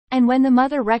And when the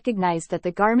mother recognized that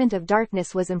the garment of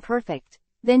darkness was imperfect,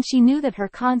 then she knew that her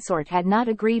consort had not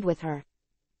agreed with her.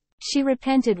 She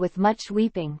repented with much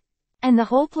weeping. And the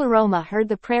whole Pleroma heard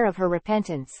the prayer of her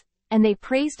repentance, and they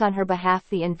praised on her behalf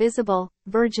the invisible,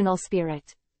 virginal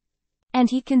spirit. And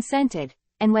he consented,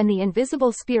 and when the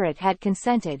invisible spirit had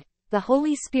consented, the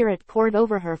Holy Spirit poured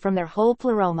over her from their whole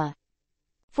Pleroma.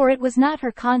 For it was not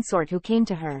her consort who came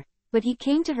to her, but he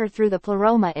came to her through the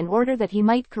Pleroma in order that he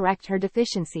might correct her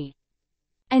deficiency.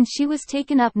 And she was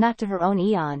taken up not to her own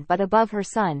aeon but above her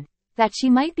son, that she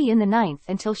might be in the ninth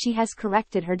until she has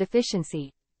corrected her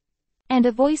deficiency. And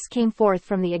a voice came forth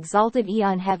from the exalted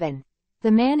aeon heaven,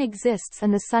 the man exists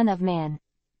and the Son of Man.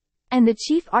 And the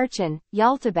chief archon,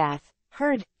 Yaltabath,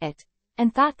 heard it,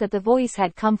 and thought that the voice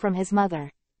had come from his mother.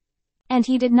 And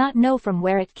he did not know from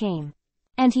where it came.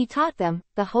 And he taught them,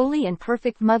 the holy and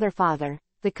perfect Mother-Father,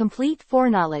 the complete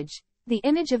foreknowledge, the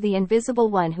image of the invisible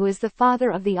one who is the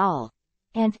Father of the all,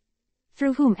 and,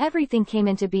 through whom everything came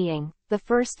into being, the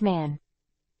first man.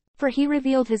 For he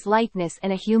revealed his likeness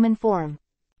in a human form.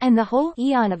 And the whole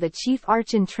aeon of the chief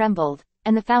archon trembled,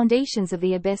 and the foundations of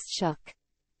the abyss shook.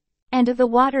 And of the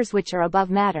waters which are above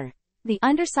matter, the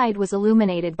underside was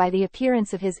illuminated by the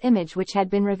appearance of his image which had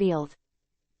been revealed.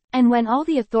 And when all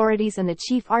the authorities and the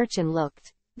chief archon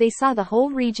looked, they saw the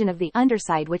whole region of the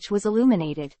underside which was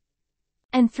illuminated.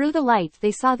 And through the light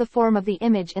they saw the form of the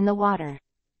image in the water.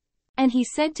 And he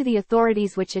said to the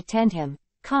authorities which attend him,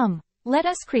 Come, let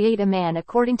us create a man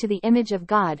according to the image of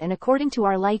God and according to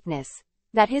our likeness,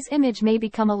 that his image may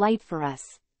become a light for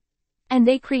us. And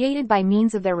they created by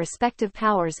means of their respective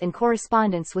powers in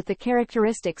correspondence with the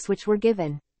characteristics which were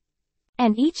given.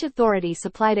 And each authority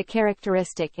supplied a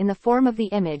characteristic in the form of the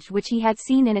image which he had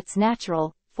seen in its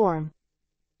natural form.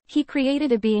 He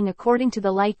created a being according to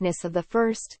the likeness of the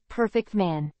first, perfect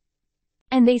man.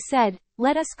 And they said,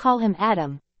 Let us call him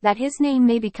Adam, that his name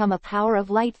may become a power of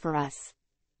light for us.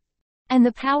 And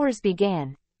the powers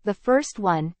began. The first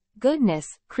one, goodness,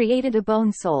 created a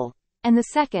bone soul. And the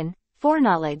second,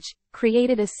 foreknowledge,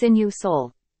 created a sinew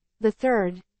soul. The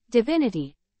third,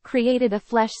 divinity, created a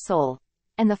flesh soul.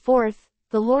 And the fourth,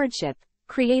 the lordship,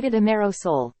 created a marrow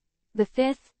soul. The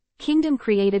fifth, kingdom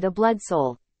created a blood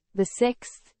soul. The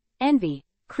sixth, envy,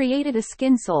 created a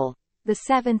skin soul. The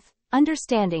seventh,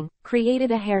 understanding, created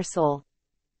a hair soul.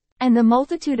 And the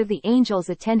multitude of the angels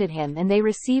attended him, and they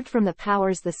received from the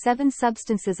powers the 7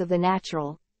 substances of the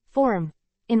natural form,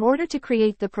 in order to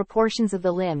create the proportions of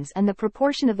the limbs and the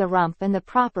proportion of the rump and the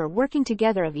proper working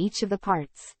together of each of the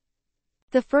parts.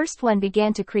 The first one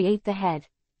began to create the head.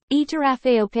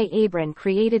 Eterapheope Abron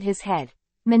created his head.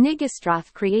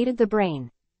 Menigistroth created the brain.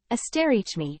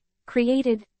 Asterichme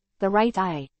created the right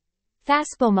eye.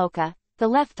 Thaspomoka, the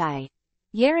left eye.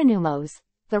 Yeronumos,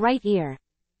 the right ear.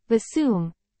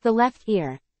 Basum, the left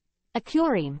ear.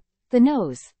 Acurim, the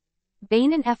nose.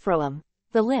 Bain and Ephraim,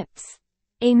 the lips.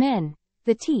 Amen,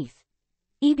 the teeth.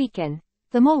 Ebekon,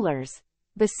 the molars.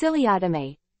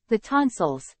 Basiliadame, the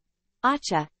tonsils.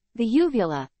 Acha, the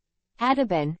uvula.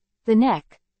 Adaban, the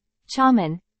neck.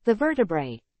 Chaman, the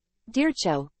vertebrae.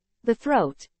 Dircho, the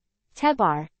throat.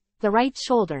 Tebar, the right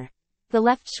shoulder. The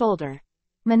left shoulder.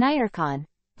 Maniarchon,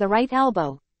 the right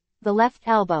elbow. The left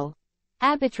elbow.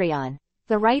 Abatrion,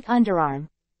 the right underarm.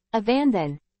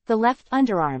 Avanthan, the left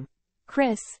underarm.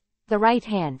 Chris, the right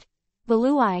hand.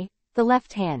 Belui, the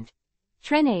left hand.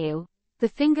 Treneu, the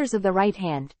fingers of the right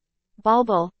hand.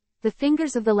 Balbal, the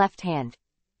fingers of the left hand.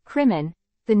 Crimen,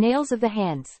 the nails of the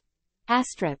hands.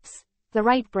 Astrips, the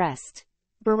right breast.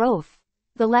 Baroph,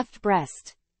 the left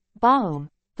breast. Baum,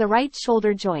 the right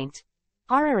shoulder joint.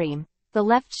 Ararim, the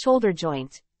left shoulder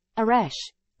joint. Aresh,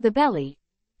 the belly.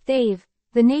 Thave,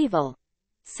 the navel.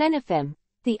 Seraphim,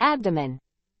 the abdomen.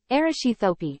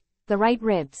 Ereshithope, the right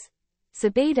ribs.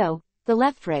 Sebedo, the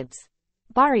left ribs.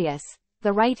 Barius,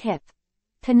 the right hip.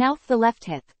 Penouth, the left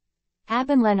hip.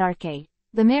 Abenlenarche,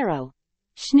 the marrow.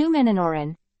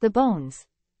 Shnumenanoran, the bones.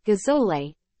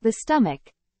 Gazole, the stomach.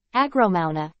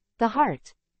 Agromauna, the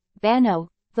heart. Bano,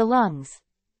 the lungs.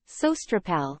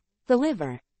 Sostrapal, the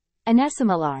liver.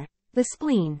 Anesimilar, the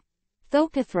spleen.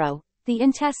 Thopithro, the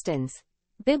intestines.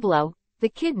 Biblo, the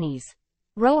kidneys.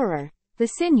 Roerer, the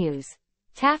sinews.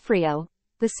 Taphrio,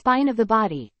 the spine of the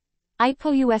body.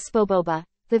 Ipouspoboba,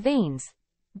 the veins.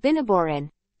 Binaborin,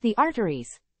 the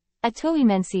arteries.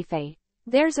 Atoimensife,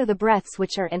 theirs are the breaths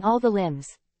which are in all the limbs.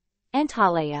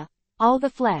 Entalea, all the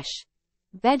flesh.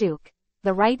 Beduk,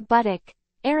 the right buttock.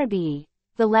 Arabii,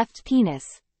 the left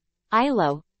penis.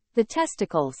 Ilo, the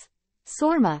testicles.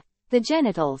 Sorma, the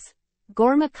genitals.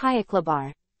 Gorma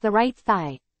Kayaklebar, the right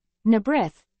thigh.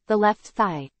 Nabrith, the left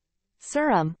thigh.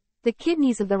 Surum, the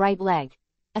kidneys of the right leg.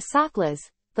 Asoklas,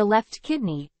 the left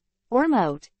kidney.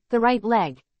 Ormote, the right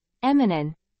leg.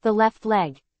 Eminon, the left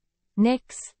leg.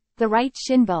 Nix, the right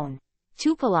shin bone.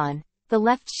 Tupilon, the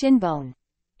left shin bone.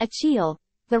 Achiel,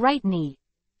 the right knee.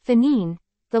 Phenine,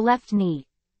 the left knee.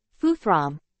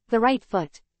 Futhrom, the right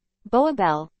foot.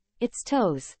 Boabel, its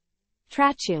toes.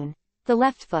 Trachun, the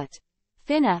left foot.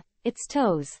 Finna, its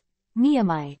toes.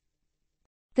 Miamai,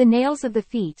 the nails of the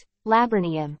feet.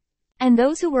 Labernium. And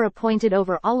those who were appointed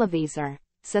over all of these are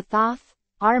Sathoth,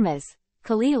 Armas,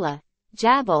 Kalila,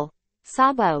 Jabal,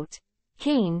 Sabaoth,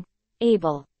 Cain,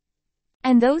 Abel.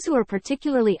 And those who are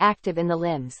particularly active in the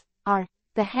limbs are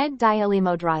the head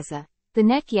Dialymodraza, the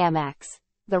neck Yamax,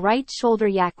 the right shoulder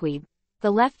Yaquib, the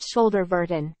left shoulder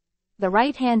Vertin, the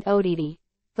right hand Odidi,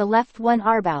 the left one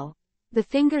Arbau, the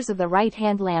fingers of the right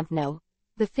hand Lampno,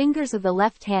 the fingers of the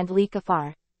left hand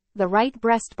Likafar, the right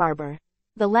breast Barber,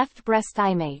 the left breast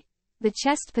Ime, the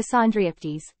chest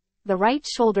Pisandrioptes, the right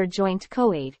shoulder joint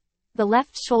Coade, the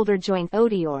left shoulder joint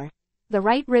Odior, the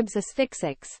right ribs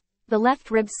Asphyxix, the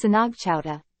left ribs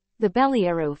Sinagchauta, the belly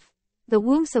Aruf, the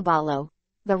womb Sabalo,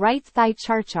 the right thigh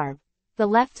Charcharb, the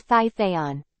left thigh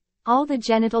Theon, all the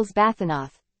genitals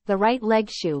Bathanoth, the right leg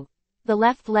Shu, the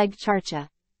left leg Charcha,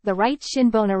 the right shin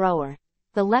bone Aroer,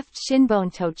 the left shin bone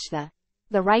Tochtha,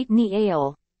 the right knee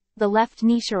Aol, the left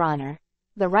knee Sharoner,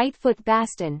 the right foot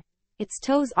Baston, its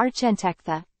toes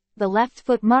Archentektha, the left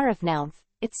foot Marafnouth,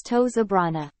 its toes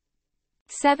Abrana.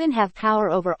 7 have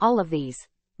power over all of these: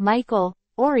 Michael,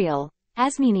 Oriel,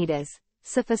 Asmenides,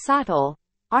 Saphasatol,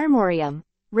 Armorium,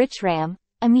 Richram,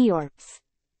 Amiorps.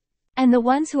 And the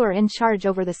ones who are in charge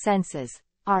over the senses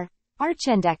are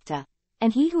Archendekta,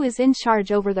 and he who is in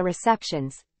charge over the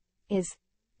receptions is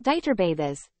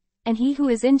Diterbathas, and he who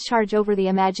is in charge over the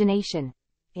imagination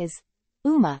is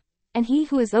Uma, and he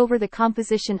who is over the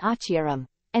composition Achiaram,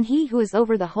 and he who is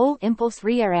over the whole impulse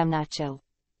Riaramnacho.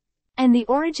 And the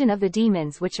origin of the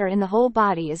demons which are in the whole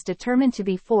body is determined to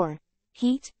be 4: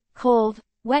 heat, cold,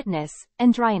 wetness,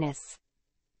 and dryness.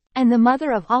 And the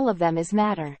mother of all of them is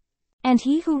matter. And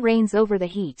he who reigns over the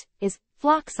heat is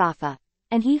Phloxopha,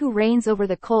 and he who reigns over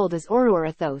the cold is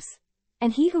Oruorathos,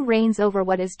 and he who reigns over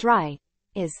what is dry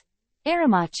is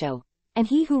Aramacho, and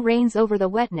he who reigns over the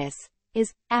wetness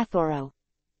is Athoro.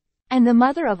 And the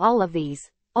mother of all of these,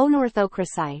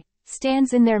 Onorthocracy,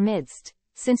 stands in their midst,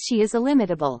 since she is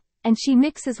illimitable, and she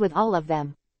mixes with all of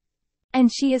them.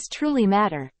 And she is truly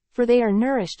matter, for they are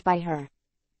nourished by her.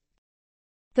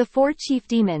 The 4 chief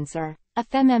demons are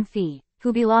Aphememphi,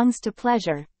 who belongs to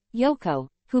pleasure, Yoko,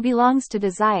 who belongs to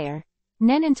desire,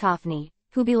 Nenantophni,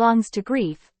 who belongs to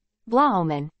grief,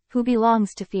 Blaomen, who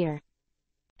belongs to fear.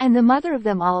 And the mother of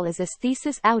them all is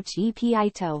Aesthesis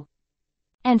Auchepito.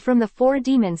 And from the 4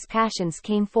 demons passions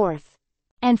came forth.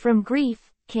 And from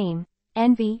grief came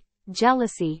envy,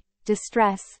 jealousy,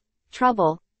 distress,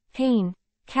 trouble, pain,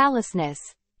 callousness,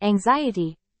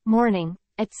 anxiety, mourning,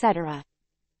 etc.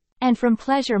 And from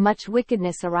pleasure much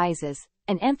wickedness arises,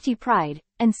 and empty pride,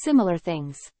 and similar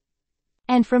things.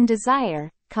 And from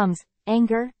desire comes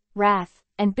anger, wrath,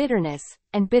 and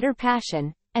bitter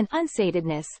passion, and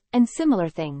unsatedness, and similar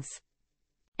things.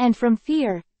 And from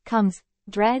fear comes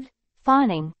dread,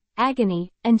 fawning,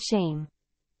 agony, and shame.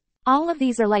 All of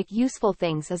these are like useful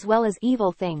things as well as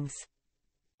evil things.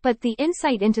 But the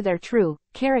insight into their true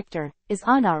character is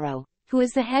Anaro, who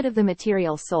is the head of the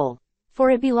material soul, for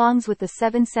it belongs with the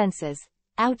 7 senses.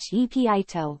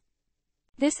 Auchepito.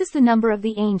 This is the number of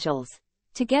the angels.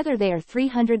 Together they are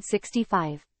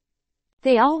 365.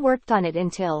 They all worked on it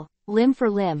until, limb for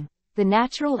limb, the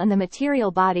natural and the material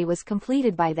body was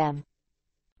completed by them.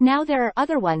 Now there are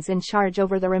other ones in charge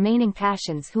over the remaining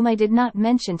passions whom I did not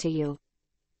mention to you.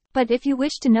 But if you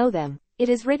wish to know them, it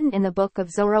is written in the book of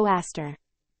Zoroaster.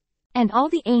 And all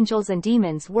the angels and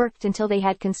demons worked until they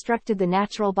had constructed the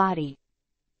natural body.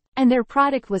 And their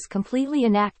product was completely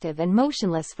inactive and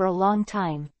motionless for a long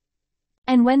time.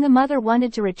 And when the mother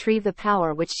wanted to retrieve the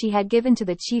power which she had given to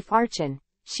the chief archon,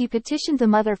 she petitioned the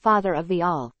Mother Father of the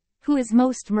All, who is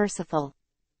most merciful.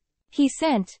 He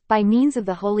sent, by means of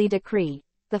the holy decree,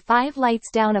 the 5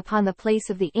 lights down upon the place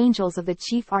of the angels of the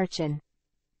chief archon.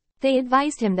 They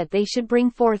advised him that they should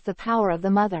bring forth the power of the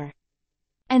mother.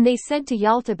 And they said to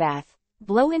Yaldabaoth,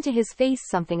 blow into his face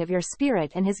something of your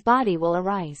spirit and his body will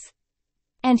arise.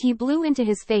 And he blew into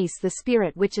his face the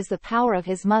spirit which is the power of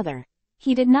his mother.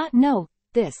 He did not know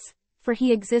this, for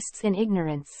he exists in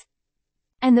ignorance.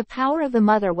 And the power of the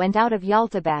mother went out of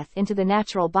Yaldabaoth into the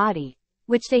natural body,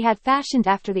 which they had fashioned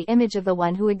after the image of the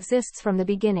one who exists from the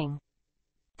beginning.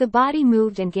 The body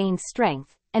moved and gained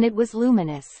strength, and it was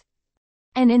luminous.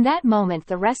 And in that moment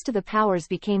the rest of the powers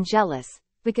became jealous,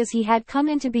 because he had come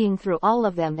into being through all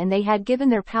of them and they had given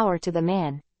their power to the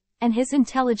man, and his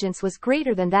intelligence was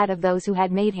greater than that of those who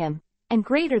had made him, and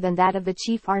greater than that of the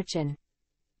chief archon.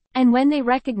 And when they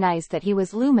recognized that he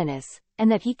was luminous,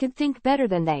 and that he could think better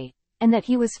than they, and that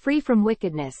he was free from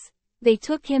wickedness, they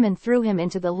took him and threw him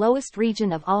into the lowest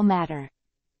region of all matter.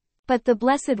 But the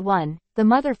Blessed One, the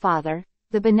Mother-Father,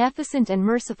 the Beneficent and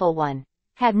Merciful One,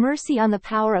 had mercy on the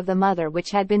power of the mother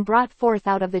which had been brought forth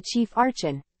out of the chief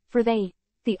archon, for they,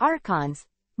 the archons,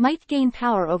 might gain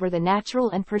power over the natural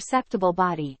and perceptible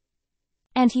body.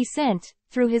 And he sent,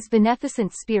 through his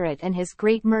beneficent spirit and his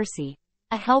great mercy,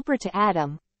 a helper to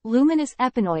Adam, luminous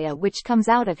Epinoia which comes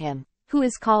out of him, who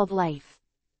is called life.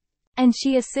 And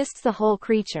she assists the whole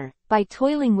creature, by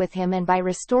toiling with him and by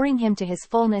restoring him to his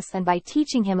fullness and by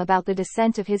teaching him about the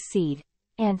descent of his seed,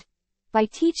 and by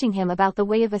teaching him about the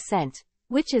way of ascent,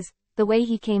 which is, the way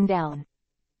he came down.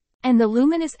 And the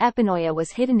luminous Epinoia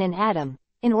was hidden in Adam,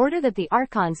 in order that the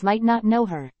archons might not know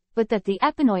her, but that the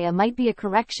Epinoia might be a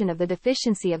correction of the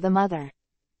deficiency of the mother.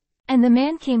 And the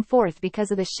man came forth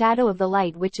because of the shadow of the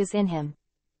light which is in him.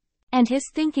 And his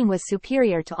thinking was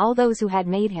superior to all those who had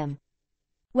made him.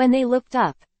 When they looked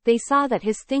up, they saw that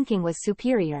his thinking was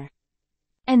superior.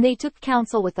 And they took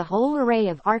counsel with the whole array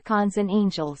of archons and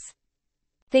angels.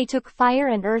 They took fire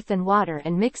and earth and water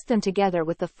and mixed them together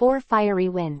with the 4 fiery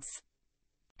winds.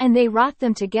 And they wrought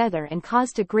them together and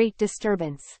caused a great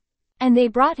disturbance. And they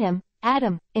brought him,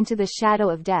 Adam, into the shadow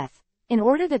of death, in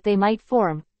order that they might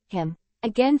form him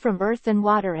again from earth and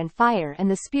water and fire and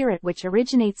the spirit which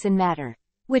originates in matter,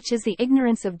 which is the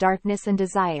ignorance of darkness and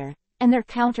desire, and their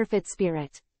counterfeit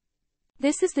spirit.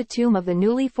 This is the tomb of the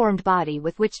newly formed body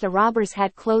with which the robbers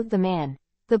had clothed the man,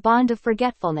 the bond of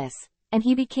forgetfulness, and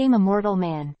he became a mortal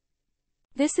man.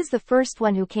 This is the first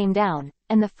one who came down,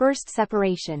 and the first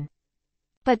separation.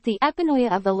 But the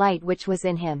Epinoia of the light which was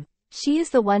in him, she is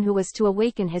the one who was to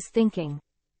awaken his thinking.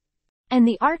 And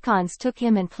the archons took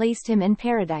him and placed him in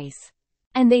paradise.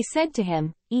 And they said to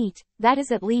him, Eat, that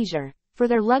is at leisure, for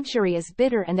their luxury is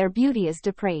bitter and their beauty is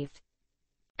depraved.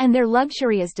 And their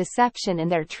luxury is deception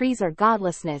and their trees are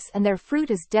godlessness and their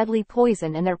fruit is deadly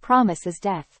poison and their promise is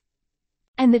death.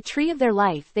 And the tree of their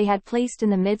life they had placed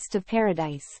in the midst of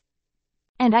paradise.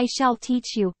 And I shall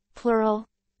teach you, plural,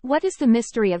 what is the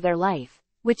mystery of their life,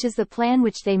 which is the plan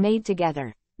which they made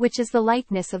together, which is the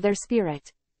likeness of their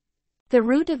spirit. The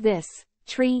root of this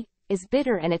tree is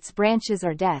bitter and its branches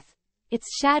are death, its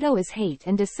shadow is hate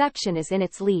and deception is in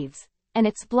its leaves, and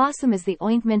its blossom is the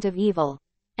ointment of evil,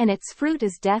 and its fruit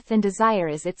is death and desire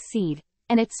is its seed,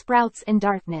 and it sprouts in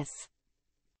darkness.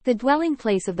 The dwelling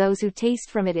place of those who taste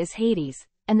from it is Hades,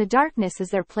 and the darkness is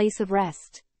their place of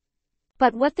rest.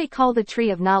 But what they call the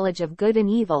tree of knowledge of good and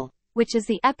evil, which is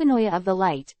the Epinoia of the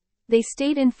light, they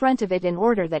stayed in front of it in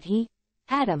order that he,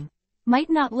 Adam, might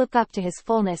not look up to his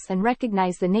fullness and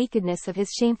recognize the nakedness of his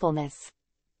shamefulness.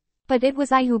 But it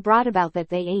was I who brought about that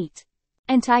they ate.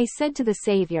 And I said to the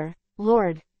Savior,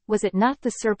 Lord, was it not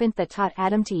the serpent that taught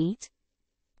Adam to eat?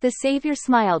 The Savior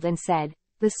smiled and said,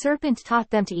 The serpent taught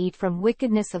them to eat from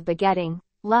wickedness of begetting,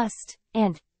 lust,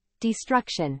 and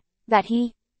destruction, that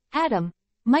he, Adam,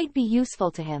 might be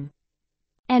useful to him.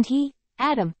 And he,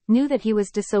 Adam, knew that he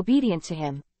was disobedient to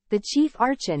him, the chief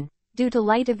archon, due to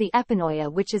light of the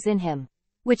Epinoia which is in him,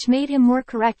 which made him more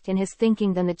correct in his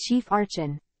thinking than the chief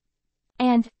archon.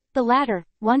 And the latter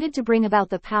wanted to bring about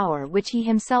the power which he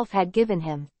himself had given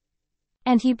him.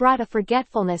 And he brought a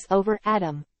forgetfulness over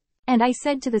Adam. And I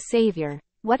said to the Savior,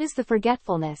 What is the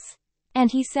forgetfulness? And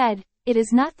he said, It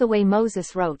is not the way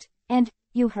Moses wrote, and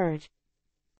you heard.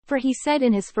 For he said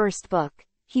in his first book,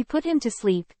 he put him to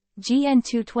sleep, GN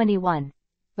 2:21.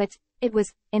 But it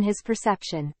was in his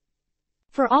perception.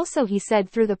 For also he said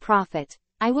through the prophet,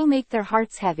 I will make their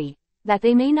hearts heavy, that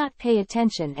they may not pay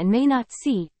attention and may not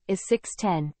see, is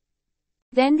 6:10.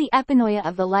 Then the Epinoia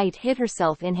of the light hid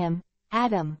herself in him,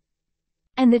 Adam.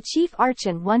 And the chief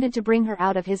archon wanted to bring her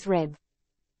out of his rib.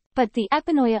 But the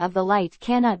Epinoia of the light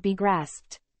cannot be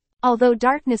grasped. Although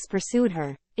darkness pursued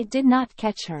her, it did not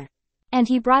catch her. And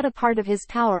he brought a part of his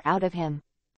power out of him.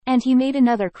 And he made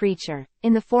another creature,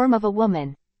 in the form of a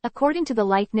woman, according to the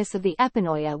likeness of the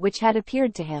Epinoia which had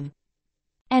appeared to him.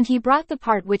 And he brought the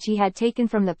part which he had taken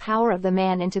from the power of the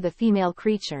man into the female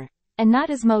creature, and not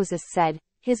as Moses said,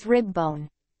 his rib bone.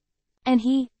 And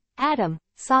he, Adam,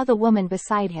 saw the woman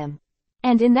beside him.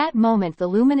 And in that moment the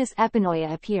luminous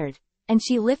Epinoia appeared, and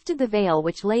she lifted the veil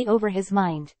which lay over his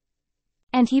mind.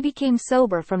 And he became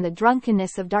sober from the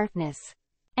drunkenness of darkness.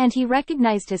 And he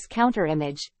recognized his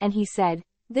counter-image, and he said,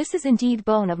 This is indeed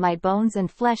bone of my bones and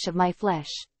flesh of my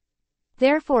flesh.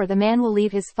 Therefore the man will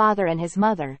leave his father and his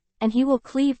mother, and he will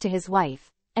cleave to his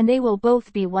wife, and they will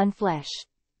both be one flesh.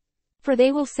 For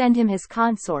they will send him his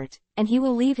consort, and he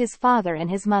will leave his father and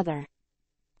his mother.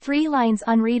 3 lines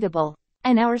unreadable.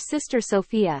 And our sister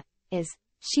Sophia, is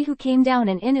she who came down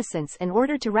in innocence in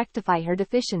order to rectify her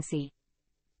deficiency.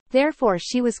 Therefore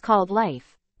she was called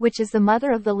Life, which is the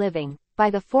mother of the living, by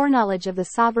the foreknowledge of the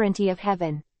sovereignty of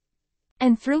heaven.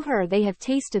 And through her they have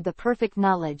tasted the perfect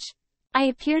knowledge. I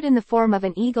appeared in the form of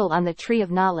an eagle on the tree of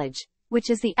knowledge,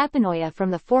 which is the epinoia from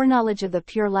the foreknowledge of the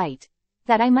pure light,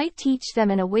 that I might teach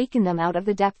them and awaken them out of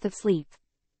the depth of sleep.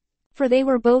 For they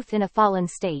were both in a fallen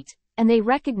state, and they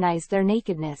recognized their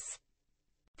nakedness.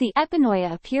 The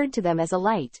epinoia appeared to them as a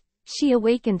light, she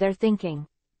awakened their thinking.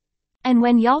 And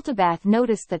when Yaldabaoth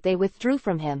noticed that they withdrew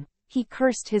from him, he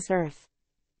cursed his earth.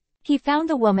 He found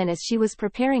the woman as she was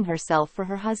preparing herself for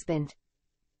her husband.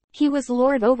 He was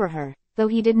lord over her, though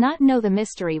he did not know the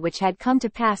mystery which had come to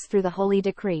pass through the holy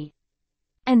decree.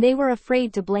 And they were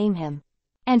afraid to blame him.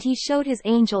 And he showed his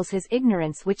angels his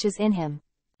ignorance which is in him.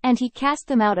 And he cast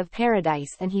them out of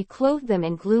paradise and he clothed them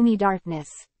in gloomy darkness.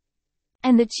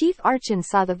 And the chief archon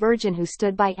saw the virgin who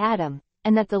stood by Adam,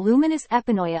 and that the luminous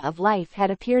epinoia of life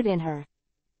had appeared in her.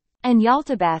 And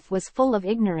Yaldabaoth was full of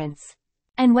ignorance.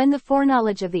 And when the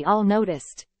foreknowledge of the all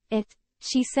noticed it,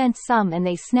 she sent some and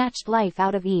they snatched life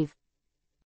out of Eve.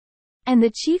 And the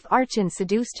chief archon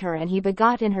seduced her and he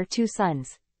begot in her 2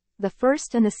 sons. The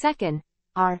first and the second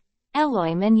are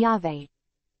Elohim and Yahweh.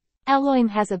 Elohim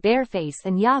has a bear face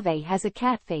and Yahweh has a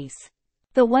cat face.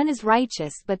 The one is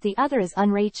righteous but the other is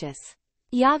unrighteous.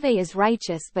 Yahweh is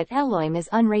righteous but Elohim is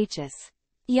unrighteous.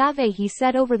 Yahweh he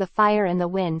set over the fire and the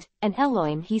wind, and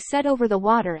Elohim he set over the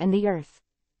water and the earth.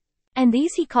 And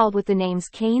these he called with the names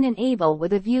Cain and Abel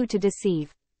with a view to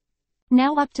deceive.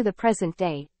 Now up to the present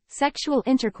day, sexual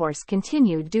intercourse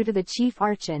continued due to the chief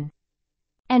archon.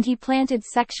 And he planted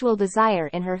sexual desire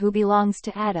in her who belongs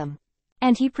to Adam.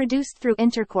 And he produced through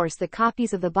intercourse the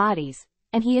copies of the bodies,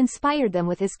 and he inspired them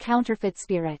with his counterfeit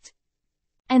spirit.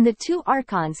 And the 2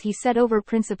 archons he set over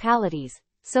principalities,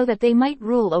 so that they might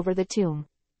rule over the tomb.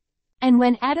 And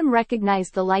when Adam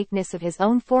recognized the likeness of his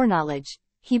own foreknowledge,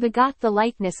 he begot the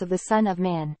likeness of the Son of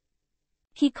Man.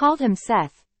 He called him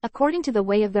Seth, according to the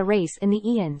way of the race in the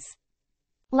eons.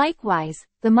 Likewise,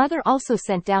 the mother also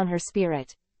sent down her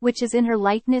spirit, which is in her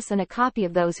likeness and a copy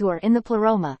of those who are in the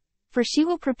pleroma, for she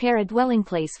will prepare a dwelling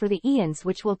place for the eons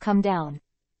which will come down.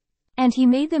 And he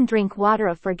made them drink water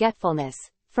of forgetfulness,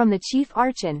 from the chief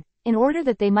archon, in order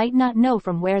that they might not know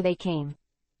from where they came.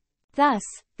 Thus,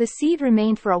 the seed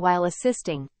remained for a while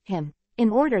assisting him, in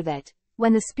order that,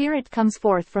 when the Spirit comes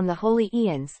forth from the holy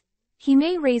eons, he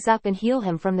may raise up and heal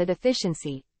him from the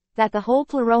deficiency, that the whole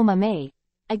pleroma may,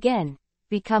 again,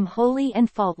 become holy and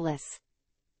faultless.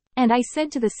 And I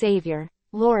said to the Savior,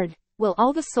 Lord, will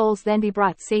all the souls then be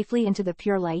brought safely into the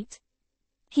pure light?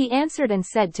 He answered and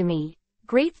said to me,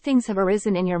 Great things have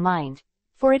arisen in your mind,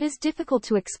 for it is difficult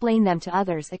to explain them to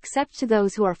others except to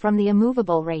those who are from the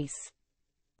immovable race.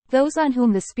 Those on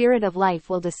whom the Spirit of life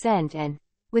will descend and,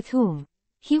 with whom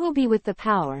he will be with the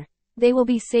power, they will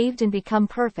be saved and become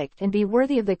perfect and be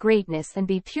worthy of the greatness and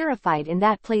be purified in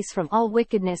that place from all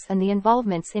wickedness and the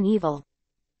involvements in evil.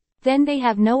 Then they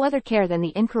have no other care than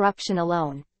the incorruption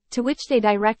alone, to which they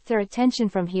direct their attention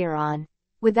from here on,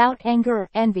 without anger or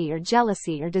envy or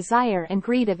jealousy or desire and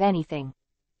greed of anything.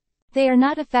 They are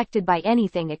not affected by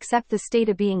anything except the state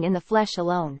of being in the flesh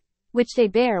alone, which they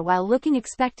bear while looking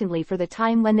expectantly for the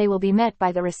time when they will be met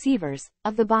by the receivers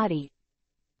of the body.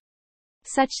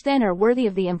 Such then are worthy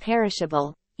of the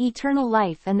imperishable, eternal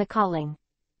life and the calling.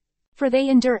 For they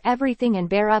endure everything and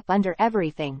bear up under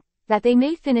everything, that they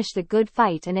may finish the good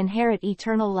fight and inherit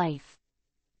eternal life.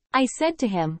 I said to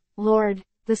him, Lord,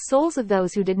 the souls of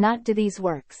those who did not do these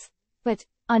works, but,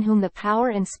 on whom the power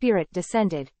and Spirit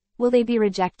descended, will they be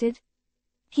rejected?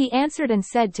 He answered and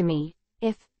said to me,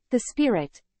 If the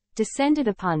Spirit descended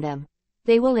upon them,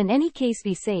 they will in any case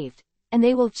be saved, and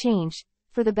they will change,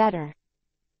 for the better.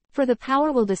 For the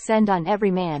power will descend on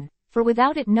every man, for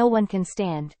without it no one can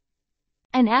stand.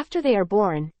 And after they are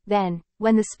born, then,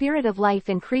 when the Spirit of life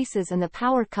increases and the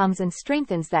power comes and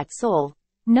strengthens that soul,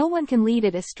 no one can lead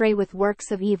it astray with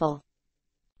works of evil.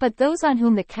 But those on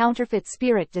whom the counterfeit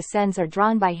spirit descends are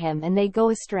drawn by him and they go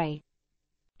astray.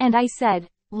 And I said,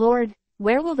 Lord,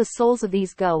 where will the souls of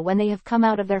these go when they have come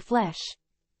out of their flesh?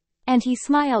 And he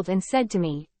smiled and said to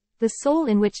me, The soul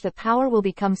in which the power will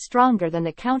become stronger than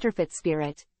the counterfeit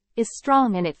spirit, is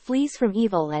strong and it flees from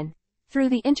evil and, through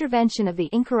the intervention of the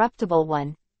incorruptible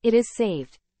one, it is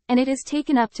saved, and it is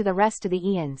taken up to the rest of the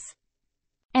eons.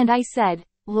 And I said,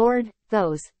 Lord,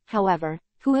 those, however,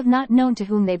 who have not known to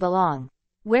whom they belong,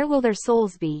 where will their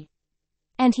souls be?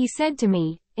 And he said to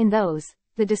me, In those,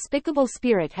 the despicable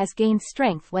spirit has gained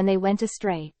strength when they went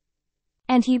astray.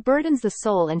 And he burdens the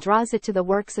soul and draws it to the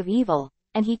works of evil,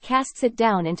 and he casts it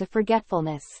down into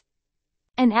forgetfulness.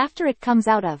 And after it comes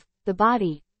out of the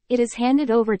body, it is handed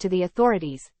over to the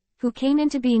authorities, who came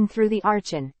into being through the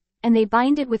archon, and they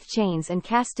bind it with chains and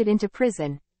cast it into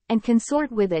prison, and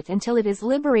consort with it until it is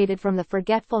liberated from the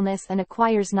forgetfulness and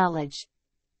acquires knowledge.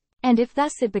 And if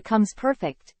thus it becomes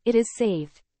perfect, it is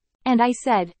saved. And I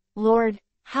said, Lord,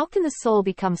 how can the soul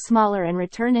become smaller and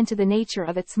return into the nature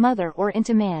of its mother or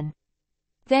into man?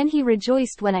 Then he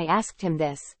rejoiced when I asked him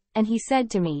this, and he said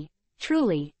to me,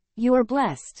 Truly, you are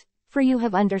blessed, for you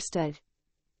have understood.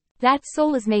 That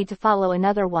soul is made to follow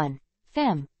another one,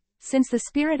 Fem, since the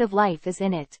spirit of life is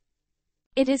in it.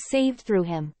 It is saved through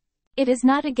him. It is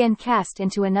not again cast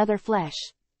into another flesh.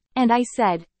 And I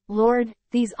said, Lord,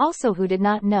 these also who did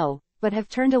not know, but have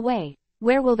turned away,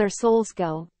 where will their souls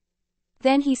go?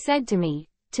 Then he said to me,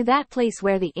 To that place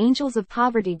where the angels of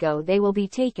poverty go they will be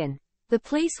taken, the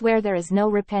place where there is no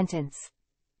repentance.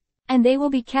 And they will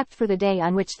be kept for the day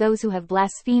on which those who have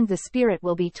blasphemed the Spirit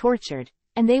will be tortured,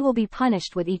 and they will be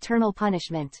punished with eternal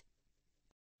punishment.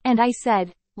 And I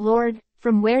said, Lord,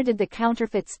 from where did the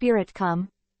counterfeit spirit come?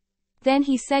 Then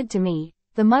he said to me,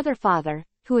 The Mother Father,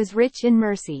 who is rich in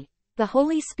mercy, the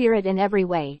Holy Spirit in every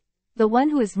way, the one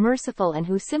who is merciful and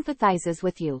who sympathizes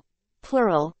with you,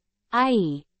 plural,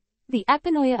 i.e., the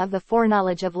epinoia of the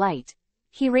foreknowledge of light.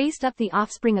 He raised up the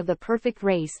offspring of the perfect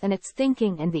race and its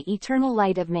thinking and the eternal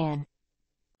light of man.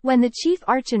 When the chief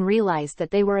archon realized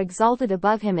that they were exalted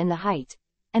above him in the height,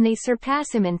 and they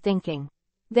surpass him in thinking,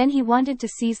 then he wanted to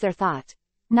seize their thought,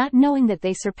 not knowing that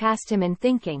they surpassed him in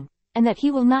thinking, and that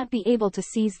he will not be able to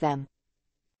seize them.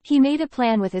 He made a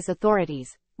plan with his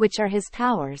authorities, which are his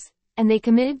powers, and they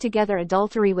committed together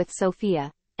adultery with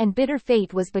Sophia, and bitter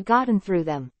fate was begotten through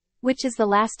them, which is the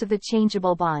last of the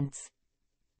changeable bonds.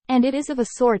 And it is of a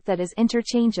sort that is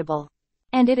interchangeable.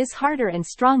 And it is harder and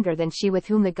stronger than she with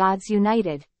whom the gods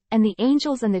united, and the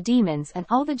angels and the demons and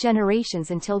all the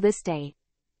generations until this day.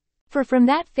 For from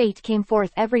that fate came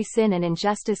forth every sin and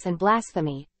injustice and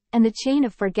blasphemy, and the chain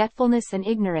of forgetfulness and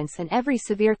ignorance and every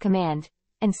severe command,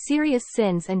 and serious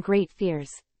sins and great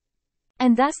fears.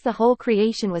 And thus the whole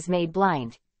creation was made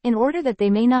blind, in order that they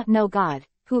may not know God,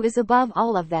 who is above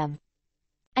all of them.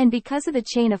 And because of the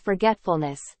chain of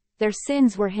forgetfulness, their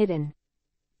sins were hidden.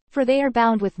 For they are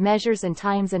bound with measures and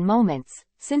times and moments,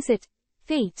 since it,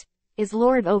 fate, is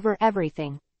Lord over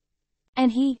everything.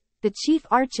 And he, the chief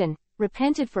archon,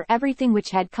 repented for everything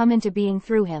which had come into being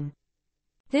through him.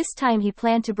 This time he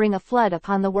planned to bring a flood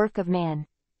upon the work of man.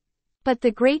 But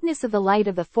the greatness of the light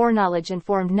of the foreknowledge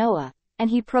informed Noah, and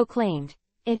he proclaimed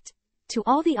it to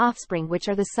all the offspring which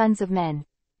are the sons of men.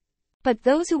 But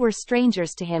those who were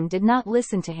strangers to him did not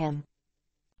listen to him.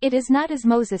 It is not as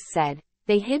Moses said,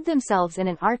 they hid themselves in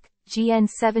an ark, GN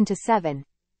 7-7,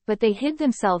 but they hid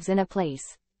themselves in a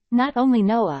place, not only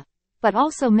Noah, but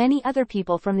also many other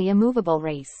people from the immovable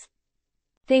race.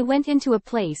 They went into a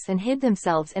place and hid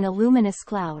themselves in a luminous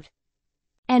cloud.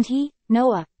 And he,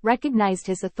 Noah, recognized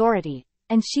his authority,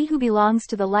 and she who belongs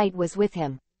to the light was with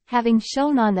him, having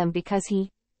shone on them because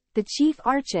he, the chief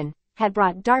archon, had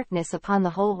brought darkness upon the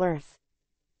whole earth.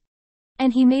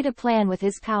 And he made a plan with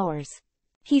his powers.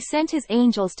 He sent his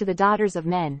angels to the daughters of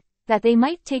men, that they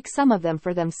might take some of them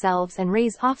for themselves and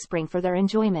raise offspring for their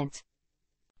enjoyment.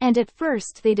 And at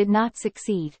first they did not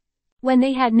succeed. When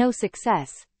they had no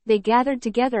success, they gathered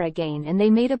together again and they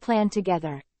made a plan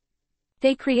together.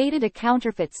 They created a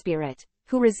counterfeit spirit,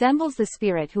 who resembles the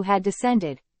spirit who had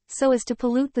descended, so as to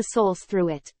pollute the souls through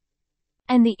it.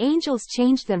 And the angels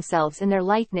changed themselves in their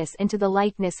likeness into the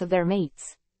likeness of their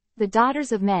mates, the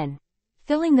daughters of men,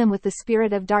 filling them with the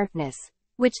spirit of darkness,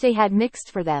 which they had mixed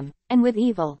for them, and with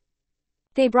evil.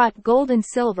 They brought gold and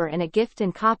silver and a gift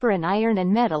and copper and iron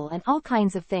and metal and all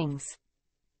kinds of things.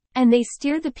 And they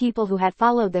steered the people who had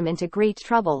followed them into great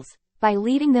troubles, by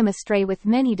leading them astray with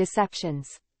many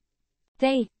deceptions.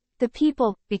 They, the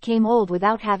people, became old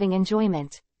without having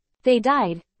enjoyment. They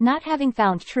died, not having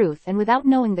found truth and without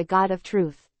knowing the God of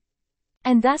truth.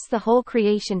 And thus the whole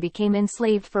creation became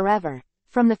enslaved forever,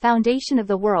 from the foundation of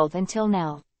the world until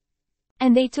now.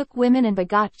 And they took women and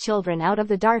begot children out of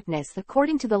the darkness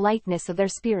according to the likeness of their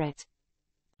spirit.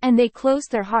 And they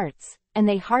closed their hearts, and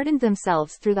they hardened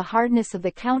themselves through the hardness of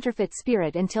the counterfeit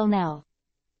spirit until now.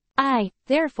 I,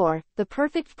 therefore, the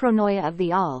perfect pronoia of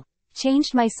the all,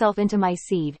 changed myself into my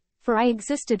seed, for I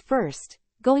existed first,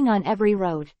 going on every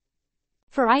road.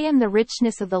 For I am the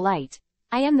richness of the light,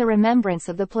 I am the remembrance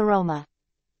of the pleroma.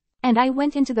 And I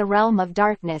went into the realm of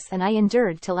darkness and I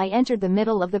endured till I entered the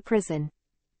middle of the prison.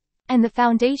 And the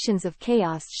foundations of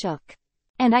chaos shook.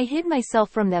 And I hid myself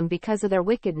from them because of their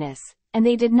wickedness, and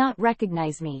they did not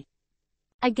recognize me.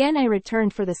 Again I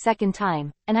returned for the second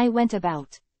time, and I went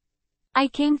about. I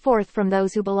came forth from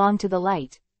those who belong to the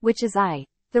light, which is I,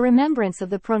 the remembrance of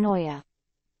the pronoia.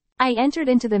 I entered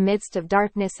into the midst of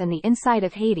darkness and the inside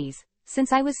of Hades,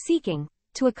 since I was seeking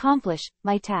to accomplish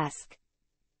my task.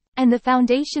 And the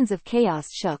foundations of chaos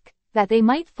shook, that they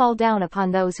might fall down upon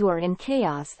those who are in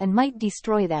chaos and might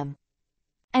destroy them.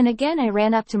 And again I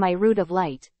ran up to my root of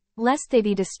light, lest they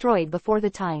be destroyed before the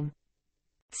time.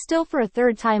 Still for a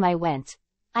third time I went.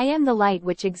 I am the light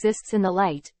which exists in the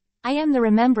light, I am the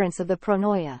remembrance of the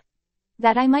pronoia.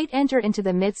 That I might enter into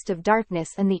the midst of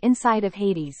darkness and the inside of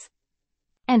Hades.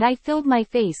 And I filled my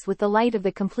face with the light of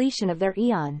the completion of their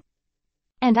eon.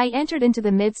 And I entered into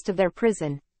the midst of their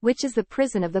prison, which is the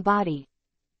prison of the body.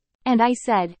 And I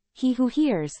said, He who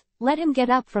hears, let him get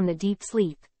up from the deep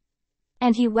sleep.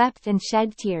 And he wept and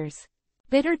shed tears.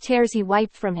 Bitter tears he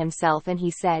wiped from himself, and he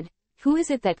said, Who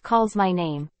is it that calls my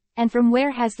name, and from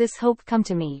where has this hope come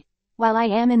to me, while I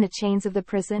am in the chains of the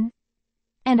prison?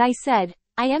 And I said,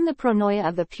 I am the pronoia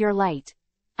of the pure light.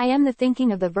 I am the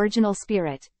thinking of the virginal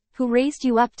spirit, who raised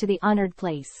you up to the honored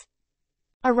place.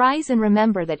 Arise and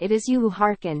remember that it is you who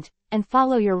hearkened, and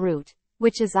follow your root,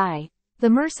 which is I, the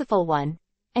merciful one,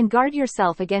 and guard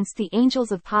yourself against the angels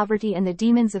of poverty and the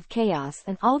demons of chaos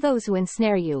and all those who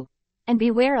ensnare you, and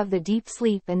beware of the deep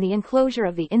sleep and the enclosure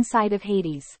of the inside of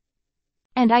Hades.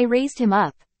 And I raised him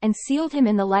up, and sealed him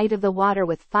in the light of the water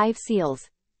with 5 seals,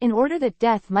 in order that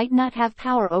death might not have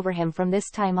power over him from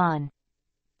this time on.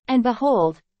 And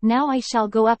behold, now I shall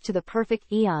go up to the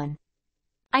perfect eon.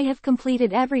 I have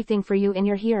completed everything for you in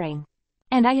your hearing.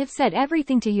 And I have said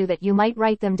everything to you that you might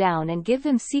write them down and give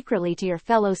them secretly to your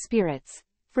fellow spirits,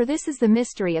 for this is the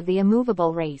mystery of the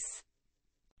immovable race.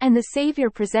 And the Savior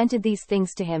presented these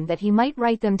things to him that he might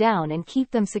write them down and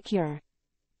keep them secure.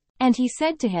 And he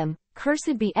said to him,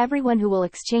 Cursed be everyone who will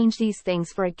exchange these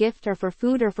things for a gift or for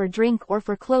food or for drink or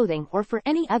for clothing or for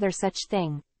any other such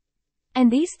thing.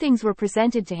 And these things were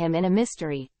presented to him in a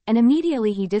mystery, and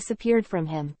immediately he disappeared from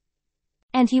him.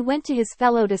 And he went to his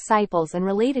fellow disciples and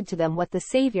related to them what the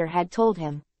Savior had told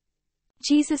him.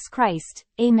 Jesus Christ,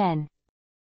 Amen.